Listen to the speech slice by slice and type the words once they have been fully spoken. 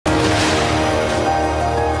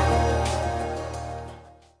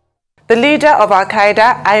The leader of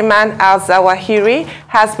Al-Qaeda, Ayman al-Zawahiri,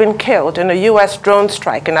 has been killed in a U.S. drone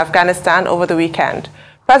strike in Afghanistan over the weekend.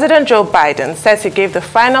 President Joe Biden says he gave the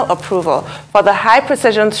final approval for the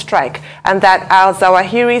high-precision strike and that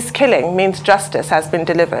al-Zawahiri's killing means justice has been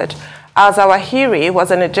delivered. Al-Zawahiri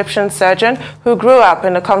was an Egyptian surgeon who grew up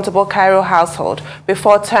in a comfortable Cairo household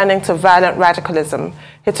before turning to violent radicalism.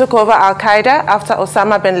 He took over Al-Qaeda after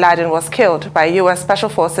Osama bin Laden was killed by U.S. Special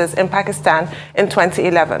Forces in Pakistan in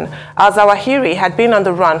 2011. Al-Zawahiri had been on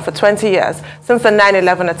the run for 20 years since the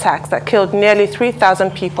 9/11 attacks that killed nearly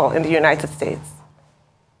 3,000 people in the United States.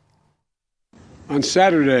 On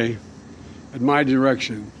Saturday, at my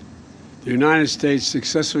direction, the United States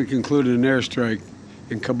successfully concluded an airstrike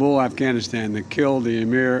in Kabul, Afghanistan, that killed the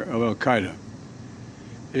emir of Al-Qaeda,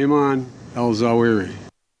 Ayman al-Zawahiri.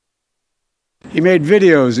 He made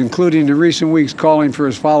videos, including in recent weeks, calling for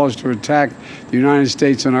his followers to attack the United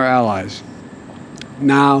States and our allies.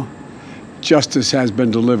 Now, justice has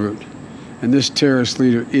been delivered, and this terrorist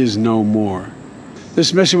leader is no more.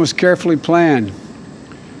 This mission was carefully planned,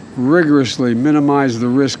 rigorously minimized the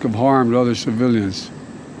risk of harm to other civilians.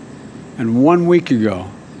 And 1 week ago,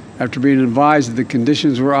 after being advised that the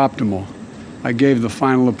conditions were optimal, I gave the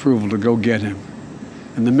final approval to go get him.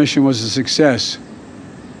 And the mission was a success.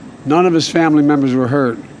 None of his family members were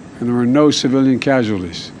hurt, and there were no civilian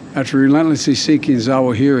casualties. After relentlessly seeking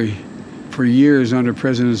Zawahiri for years under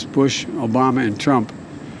Presidents Bush, Obama, and Trump,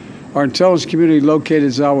 our intelligence community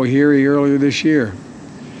located Zawahiri earlier this year.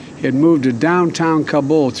 He had moved to downtown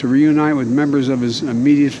Kabul to reunite with members of his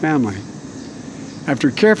immediate family.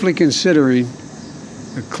 After carefully considering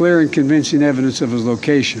the clear and convincing evidence of his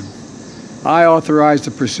location, I authorized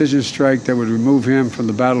a precision strike that would remove him from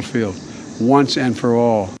the battlefield once and for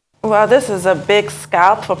all. Well, this is a big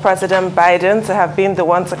scalp for President Biden to have been the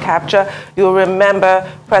one to capture. You'll remember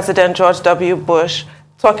President George W. Bush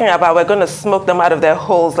talking about we're going to smoke them out of their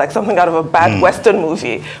holes like something out of a bad Western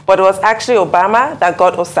movie. But it was actually Obama that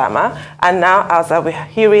got Osama, and now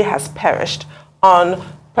al-Zawahiri has perished on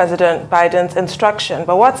President Biden's instruction.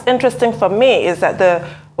 But what's interesting for me is that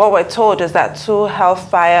what we're told is that 2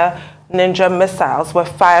 Hellfire Ninja missiles were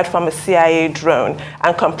fired from a CIA drone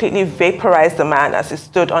and completely vaporized the man as he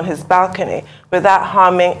stood on his balcony without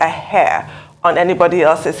harming a hair on anybody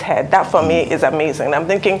else's head. That for me is amazing. I'm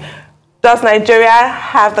thinking, does Nigeria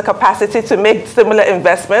have the capacity to make similar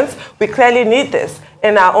investments? We clearly need this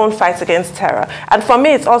in our own fight against terror. And for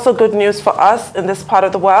me, it's also good news for us in this part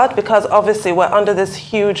of the world because obviously we're under this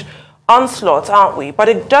huge onslaught, aren't we? But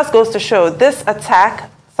it just goes to show this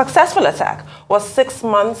attack, successful attack, was 6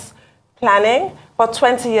 months planning for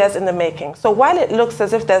 20 years in the making. So while it looks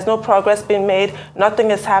as if there's no progress being made,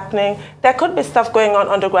 nothing is happening, there could be stuff going on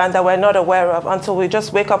underground that we're not aware of until we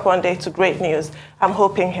just wake up one day to great news. I'm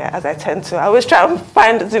hoping here, as I tend to. I always try and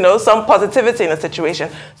find, some positivity in a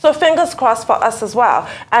situation. So fingers crossed for us as well.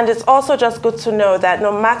 And it's also just good to know that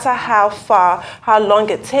no matter how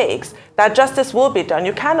long it takes, that justice will be done.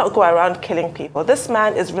 You cannot go around killing people. This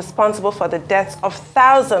man is responsible for the deaths of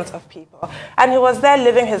thousands of people. And he was there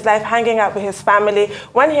living his life, hanging out with his family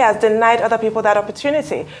when he has denied other people that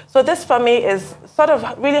opportunity. So this for me is sort of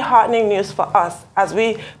really heartening news for us as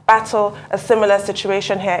we battle a similar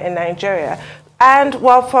situation here in Nigeria. And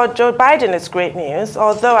well, for Joe Biden, it's great news,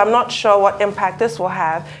 although I'm not sure what impact this will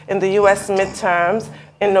have in the US midterms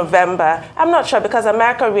in November. I'm not sure because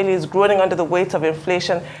America really is groaning under the weight of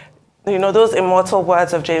inflation. Those immortal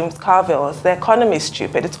words of James Carville, the economy is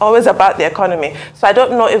stupid. It's always about the economy. So I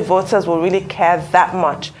don't know if voters will really care that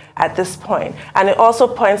much at this point. And it also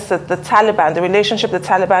points to the Taliban, the relationship the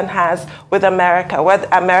Taliban has with America, where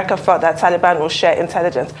America felt that Taliban will share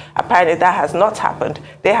intelligence. Apparently that has not happened.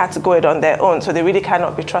 They had to go it on their own, so they really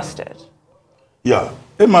cannot be trusted. Yeah,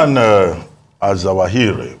 Ayman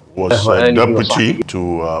al-Zawahiri was deputy to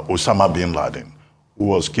Osama bin Laden, who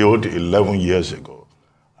was killed 11 years ago.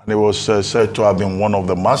 And he was said to have been one of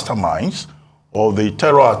the masterminds of the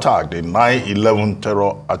terror attack, the 9/11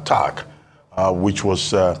 terror attack, which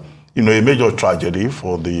was a major tragedy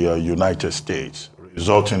for the United States,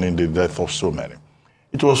 resulting in the death of so many.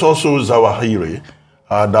 It was also Zawahiri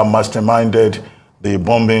that masterminded the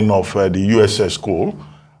bombing of the USS Cole,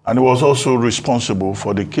 and he was also responsible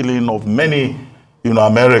for the killing of many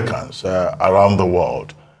Americans around the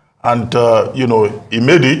world. And he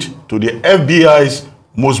made it to the FBI's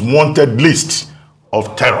most wanted list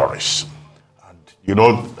of terrorists.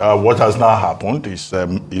 And what has now happened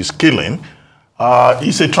is killing.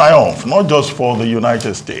 It's a triumph, not just for the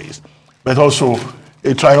United States, but also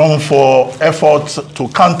a triumph for efforts to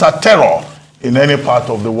counter terror in any part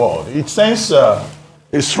of the world. It sends a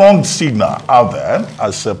strong signal out there,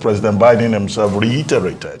 as President Biden himself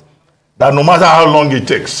reiterated, that no matter how long it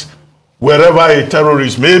takes, wherever a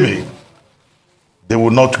terrorist may be, they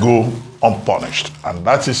will not go unpunished. And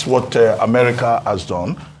that is what America has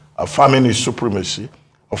done, affirming its supremacy,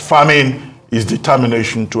 affirming its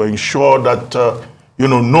determination to ensure that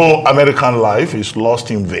no American life is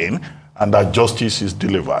lost in vain and that justice is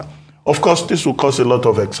delivered. Of course, this will cause a lot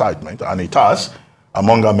of excitement, and it has,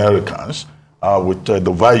 among Americans, with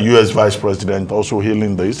the U.S. Vice President also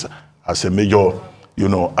hailing this as a major,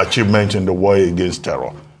 achievement in the war against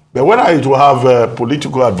terror. But whether it will have a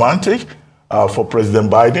political advantage for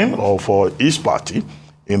President Biden or for his party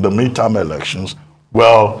in the midterm elections,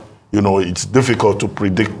 well, it's difficult to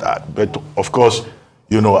predict that. But of course,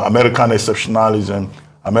 American exceptionalism,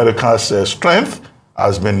 America's strength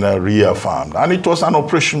has been reaffirmed. And it was an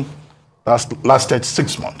operation that lasted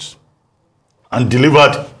 6 months and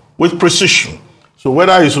delivered with precision. So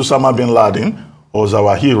whether it's Osama bin Laden or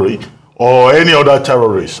Zawahiri or any other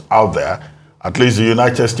terrorist out there, at least the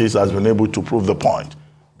United States has been able to prove the point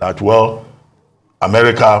that, well,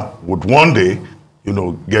 America would one day,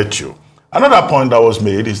 get you. Another point that was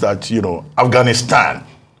made is that, Afghanistan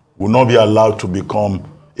will not be allowed to become,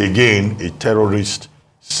 again, a terrorist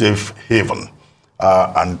safe haven.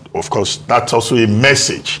 And, of course, that's also a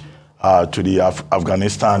message to the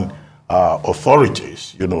Afghanistan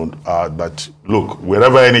authorities, that, look,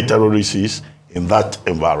 wherever any terrorist is in that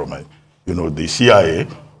environment, the CIA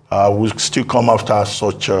will still come after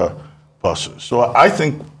such a person. So I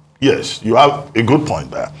think, yes, you have a good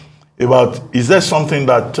point there about, is there something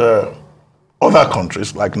that other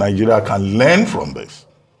countries like Nigeria can learn from this?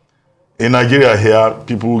 In Nigeria here,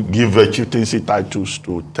 people give chieftaincy titles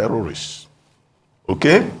to terrorists.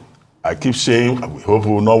 Okay? I keep saying, we hope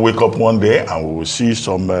we will not wake up one day and we will see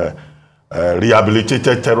some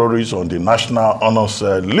rehabilitated terrorists on the national honors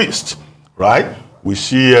list, right? We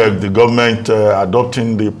see the government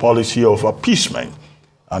adopting the policy of appeasement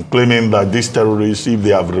and claiming that these terrorists, if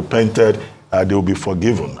they have repented, they will be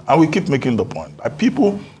forgiven. And we keep making the point that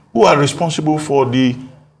people who are responsible for the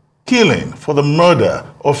killing, for the murder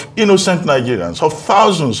of innocent Nigerians, of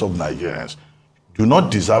thousands of Nigerians, do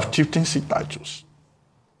not deserve chieftaincy titles.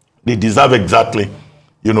 They deserve exactly,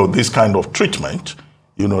 this kind of treatment,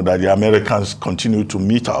 that the Americans continue to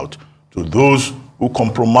mete out to those who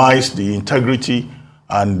compromise the integrity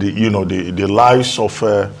and, the lives of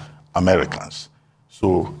Americans.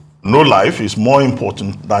 So no life is more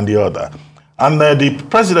important than the other. And the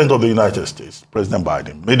President of the United States, President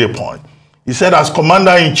Biden, made a point. He said, as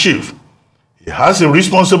Commander-in-Chief, he has a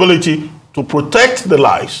responsibility to protect the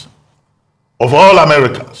lives of all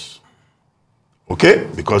Americans. Okay?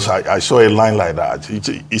 Because I saw a line like that.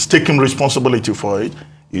 He's taking responsibility for it.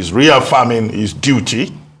 He's reaffirming his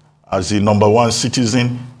duty as the #1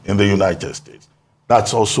 citizen in the United States.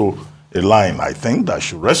 That's also a line, I think, that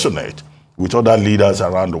should resonate with other leaders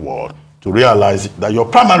around the world to realize that your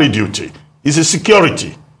primary duty is the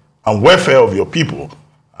security and welfare of your people,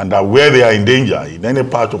 and that where they are in danger in any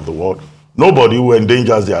part of the world, nobody who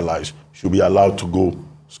endangers their lives should be allowed to go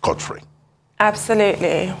scot-free.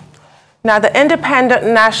 Absolutely. Now, the Independent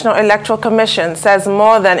National Electoral Commission says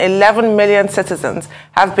more than 11 million citizens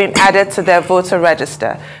have been added to their voter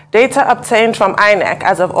register. Data obtained from INEC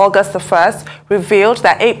as of August the 1st revealed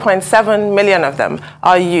that 8.7 million of them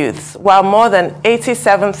are youths, while more than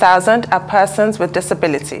 87,000 are persons with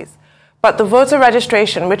disabilities. But the voter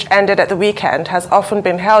registration, which ended at the weekend, has often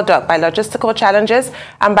been held up by logistical challenges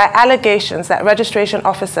and by allegations that registration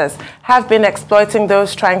officers have been exploiting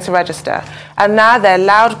those trying to register. And now there are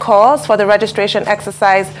loud calls for the registration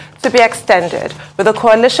exercise to be extended, with a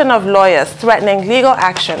coalition of lawyers threatening legal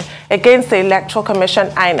action against the Electoral Commission,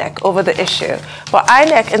 INEC, over the issue. But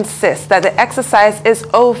INEC insists that the exercise is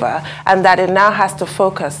over and that it now has to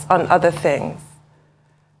focus on other things.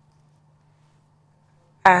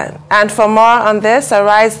 And for more on this,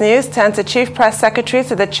 Arise News turned to Chief Press Secretary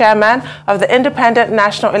to the Chairman of the Independent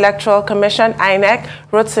National Electoral Commission, INEC,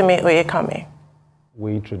 Rotimi Oyekami.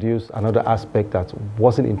 We introduced another aspect that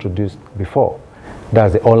wasn't introduced before.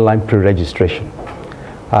 That's the online pre-registration.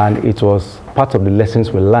 And it was part of the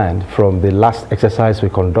lessons we learned from the last exercise we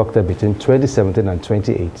conducted between 2017 and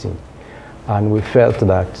 2018. And we felt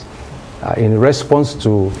that in response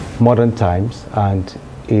to modern times and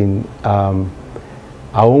in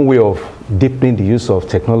our own way of deepening the use of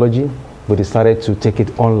technology, we decided to take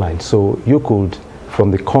it online. So you could,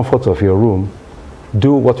 from the comfort of your room,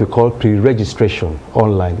 do what we call pre-registration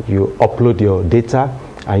online. You upload your data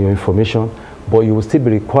and your information, but you will still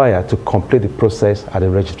be required to complete the process at the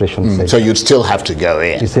registration center. So you'd still have to go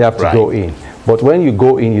in. You still have to go in. But when you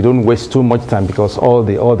go in, you don't waste too much time because all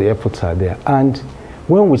the efforts are there. And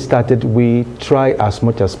When we started, we tried as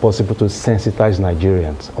much as possible to sensitize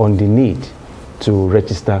Nigerians on the need to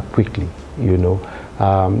register quickly, you know.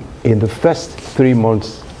 In the first 3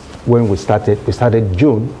 months when we started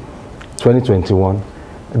June 2021,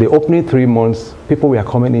 the opening 3 months, people were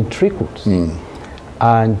coming in trickles.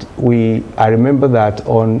 And I remember that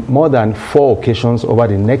on more than 4 occasions over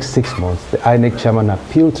the next 6 months, the INEC chairman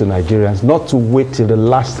appealed to Nigerians not to wait till the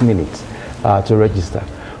last minute to register.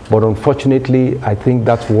 But unfortunately, I think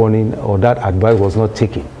that warning or that advice was not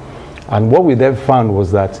taken. And what we then found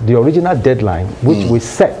was that the original deadline, which we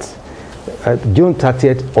set, June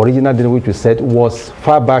 30th, original deadline which we set, was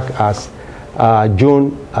far back as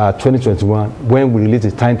June 2021, when we released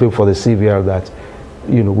the timetable for the CVR that,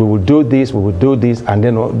 you know, we will do this, and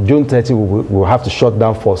then on June 30, we will have to shut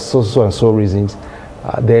down for so and so reasons.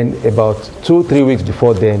 Then about 2-3 weeks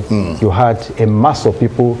before then, you had a mass of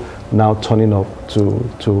people now turning up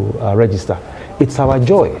to register. It's our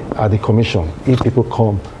joy at the Commission if people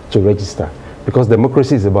come to register, because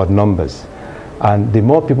democracy is about numbers. And the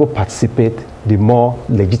more people participate, the more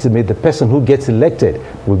legitimate the person who gets elected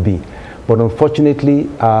will be. But unfortunately,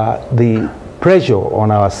 the pressure on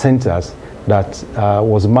our centers that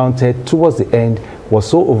was mounted towards the end was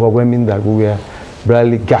so overwhelming that we were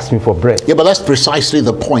barely gasping for breath. Yeah, but that's precisely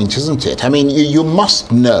the point, isn't it? I mean, you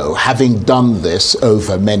must know, having done this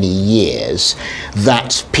over many years,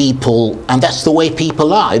 that people, and that's the way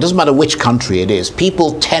people are, it doesn't matter which country it is,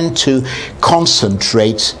 people tend to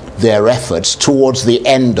concentrate their efforts towards the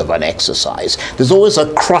end of an exercise. There's always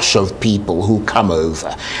a crush of people who come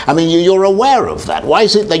over. I mean, you're aware of that. Why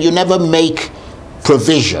is it that you never make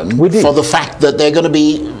provision for the fact that there are going to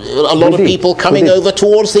be a lot of people coming over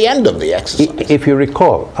towards the end of the exercise? If you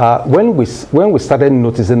recall, when we started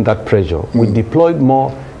noticing that pressure, we deployed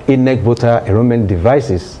more INEC voter enrollment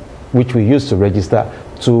devices, which we used to register,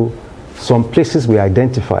 to some places we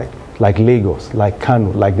identified, like Lagos, like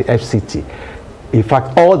Kano, like the FCT. In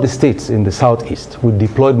fact, all the states in the southeast, we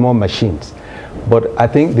deployed more machines. But I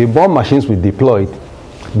think the more machines we deployed,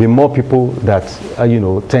 the more people that you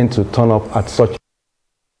know, tend to turn up at such.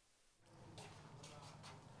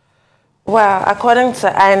 Well, according to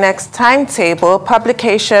INEC's timetable,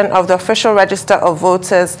 publication of the official register of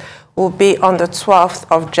voters will be on the 12th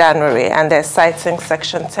of January, and they're citing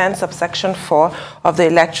Section 10, subsection 4 of the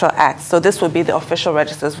Electoral Act. So this will be the official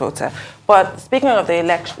registered voter. But speaking of the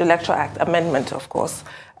Electoral Act amendment, of course,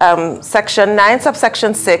 Section 9,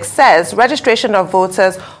 subsection 6 says registration of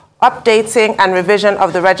voters, updating and revision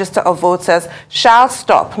of the register of voters shall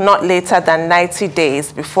stop not later than 90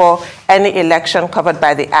 days before any election covered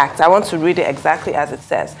by the Act. I want to read it exactly as it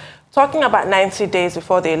says. Talking about 90 days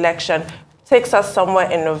before the election takes us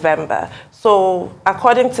somewhere in November. So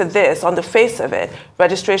according to this, on the face of it,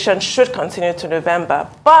 registration should continue to November.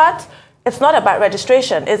 But it's not about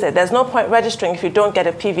registration, is it? There's no point registering if you don't get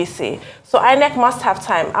a PVC. So INEC must have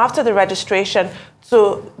time after the registration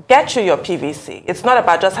to get you your PVC. It's not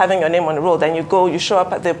about just having your name on the roll. Then you go, you show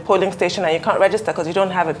up at the polling station and you can't register because you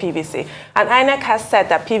don't have a PVC. And INEC has said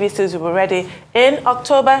that PVCs will be ready in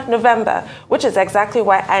October, November, which is exactly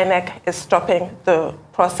why INEC is stopping the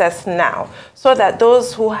process now, so that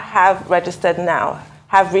those who have registered now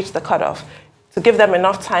have reached the cutoff, to give them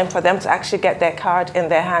enough time for them to actually get their card in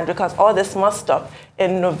their hand, because all this must stop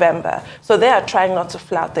in November. So they are trying not to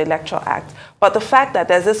flout the Electoral Act. But the fact that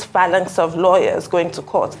there's this phalanx of lawyers going to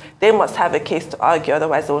court, they must have a case to argue,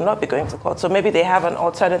 otherwise they will not be going to court. So maybe they have an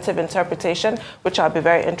alternative interpretation, which I'll be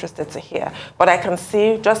very interested to hear. But I can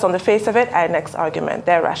see, just on the face of it, INEC's argument,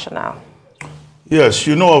 their rationale. Yes,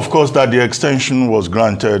 you know, of course, that the extension was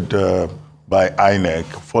granted by INEC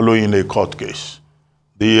following a court case.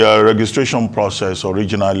 The registration process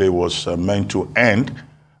originally was meant to end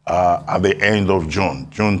at the end of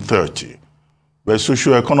June 30. The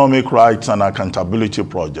Socio-Economic Rights and Accountability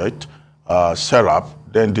Project, SERAP,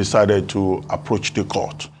 then decided to approach the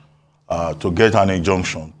court to get an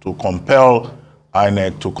injunction to compel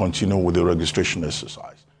INEC to continue with the registration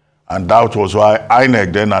exercise. And that was why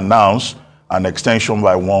INEC then announced an extension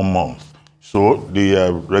by 1 month. So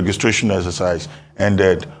the registration exercise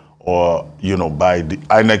ended, or by the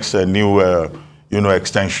INEC's new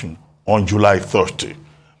extension on July 30.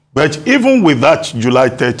 But even with that July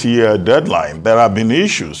 30 deadline, there have been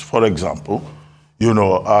issues. For example,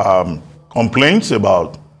 complaints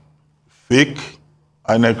about fake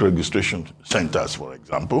INEC registration centers, for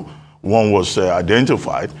example. One was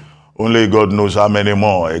identified. Only God knows how many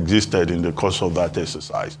more existed in the course of that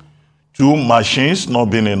exercise. 2, machines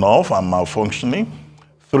not being enough and malfunctioning.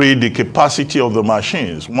 3, the capacity of the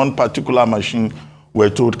machines. One particular machine, we're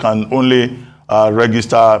told, can only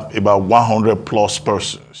register about 100 plus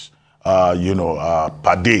persons.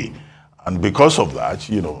 per day. And because of that,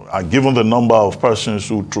 and given the number of persons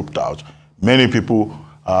who trooped out, many people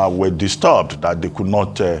were disturbed that they could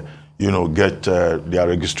not, get their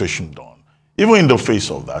registration done. Even in the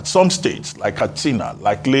face of that, some states like Katsina,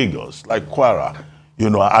 like Lagos, like Kwara,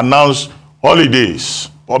 announced holidays,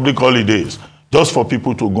 public holidays, just for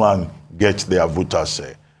people to go and get their voters'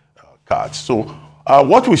 cards. So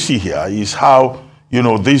what we see here is how,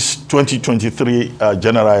 this 2023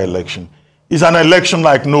 general election is an election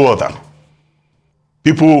like no other.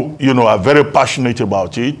 People, are very passionate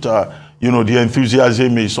about it. The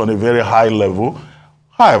enthusiasm is on a very high level.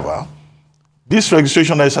 However, this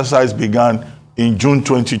registration exercise began in June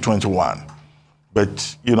 2021.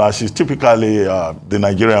 But, as is typically the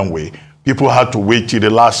Nigerian way, people had to wait till the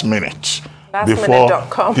last minute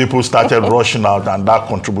before people started rushing out, and that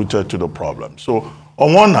contributed to the problem. So,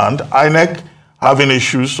 on one hand, INEC having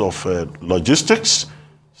issues of logistics.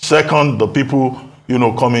 Second, the people,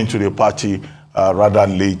 coming to the party rather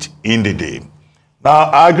late in the day.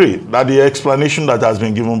 Now, I agree that the explanation that has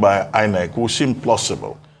been given by INEC will seem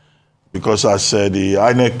plausible, because as the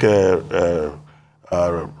INEC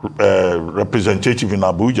representative in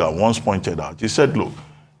Abuja once pointed out, he said, look,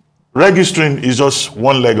 registering is just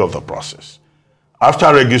one leg of the process.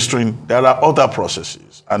 After registering, there are other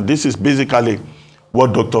processes. And this is basically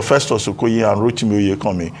what Dr. Festus Okoye and Rotimi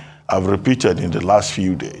Oyekomi have repeated in the last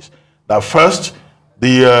few days. That first,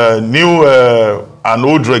 the new and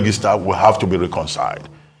old register will have to be reconciled.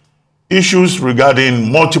 Issues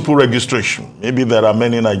regarding multiple registration. Maybe there are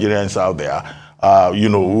many Nigerians out there,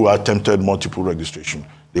 who attempted multiple registration.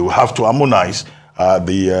 They will have to harmonize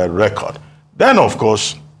the record. Then, of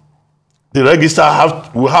course, the register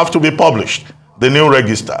will have to be published, the new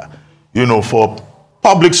register, for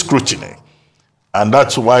public scrutiny. And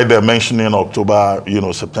that's why they're mentioning October,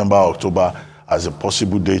 September, October as a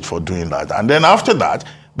possible date for doing that. And then after that,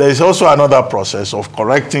 there is also another process of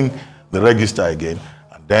correcting the register again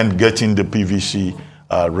and then getting the PVC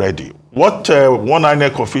ready. What one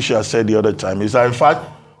INEC official said the other time is that, in fact,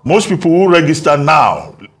 most people who register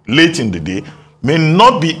now, late in the day, may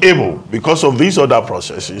not be able, because of these other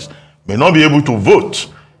processes, may not be able to vote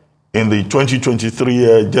in the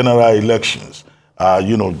 2023 general elections,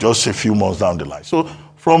 just a few months down the line. So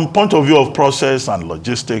from point of view of process and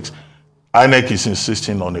logistics, INEC is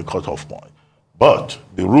insisting on a cutoff point. But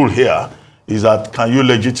the rule here is that, can you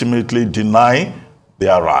legitimately deny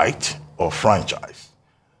their right of franchise,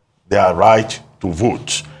 their right to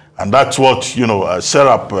vote? And that's what,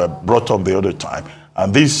 Serap brought up the other time.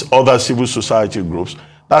 And these other civil society groups,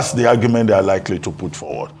 that's the argument they are likely to put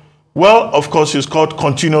forward. Well, of course, it's called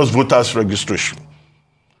continuous voters registration.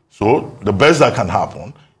 So the best that can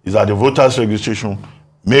happen is that the voters registration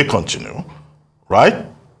may continue, right?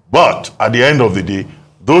 But at the end of the day,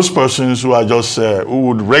 those persons who are just, who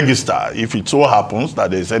would register, if it so happens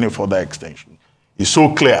that there's any further extension, it's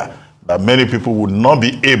so clear that many people would not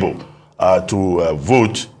be able to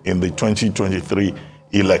vote in the 2023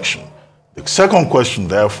 election. The second question,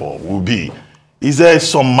 therefore, will be, is there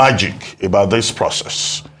some magic about this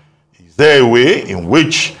process? Is there a way in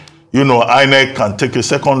which, INEC can take a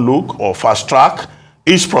second look or fast track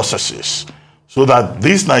its processes so that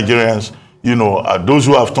these Nigerians, those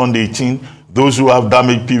who have turned 18, those who have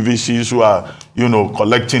damaged PVCs, who are,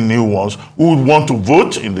 collecting new ones, who would want to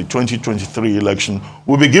vote in the 2023 election,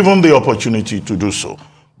 will be given the opportunity to do so.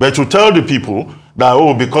 But to tell the people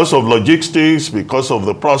that, because of logistics, because of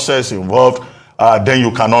the process involved, then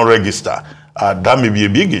you cannot register, that may be a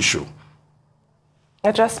big issue.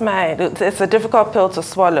 I just might. It's a difficult pill to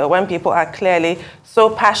swallow when people are clearly so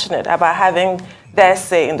passionate about having their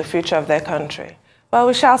say in the future of their country. Well,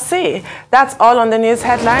 we shall see. That's all on the news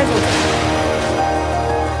headlines.